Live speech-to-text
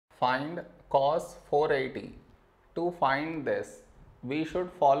Find cos 480. To find this, we should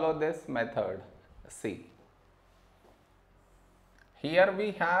follow this method. See. Here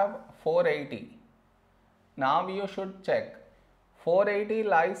we have 480. Now you should check 480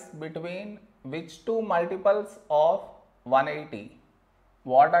 lies between which two multiples of 180.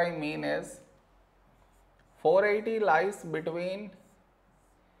 What I mean is 480 lies between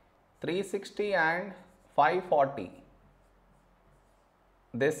 360 and 540.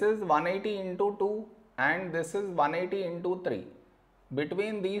 This is 180 into 2 and this is 180 into 3.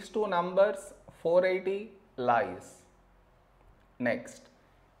 Between these two numbers 480 lies. Next,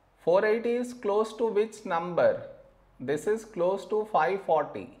 480 is close to which number? This is close to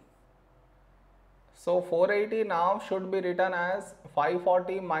 540. So 480 now should be written as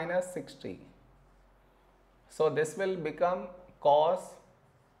 540 minus 60. So this will become cos.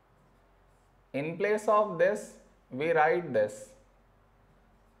 In place of this, we write this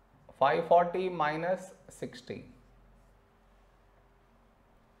 540 minus 60.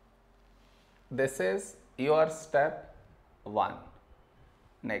 This is your step 1.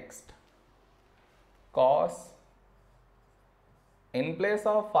 Next, cos. In place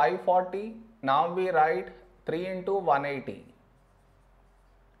of 540, now we write 3 into 180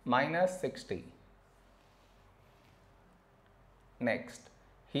 minus 60. Next,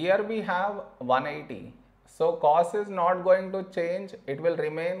 here we have 180. So cos is not going to change, it will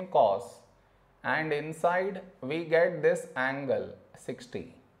remain cos. And inside we get this angle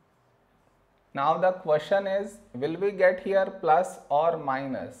 60. Now the question is, will we get here plus or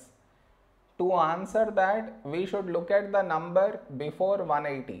minus? To answer that, we should look at the number before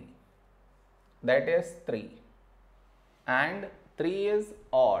 180. That is 3. And 3 is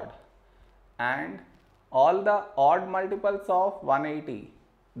odd. And all the odd multiples of 180,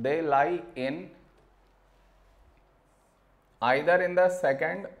 they lie in either in the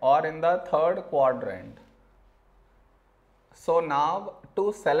second or in the third quadrant. So now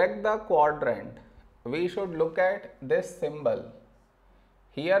to select the quadrant, we should look at this symbol.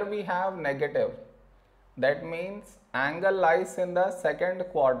 Here we have negative. That means angle lies in the second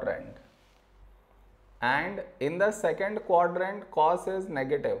quadrant. And in the second quadrant, cos is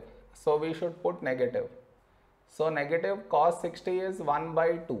negative. So we should put negative. So negative cos 60 is 1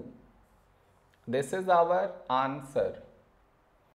 by 2. This is our answer.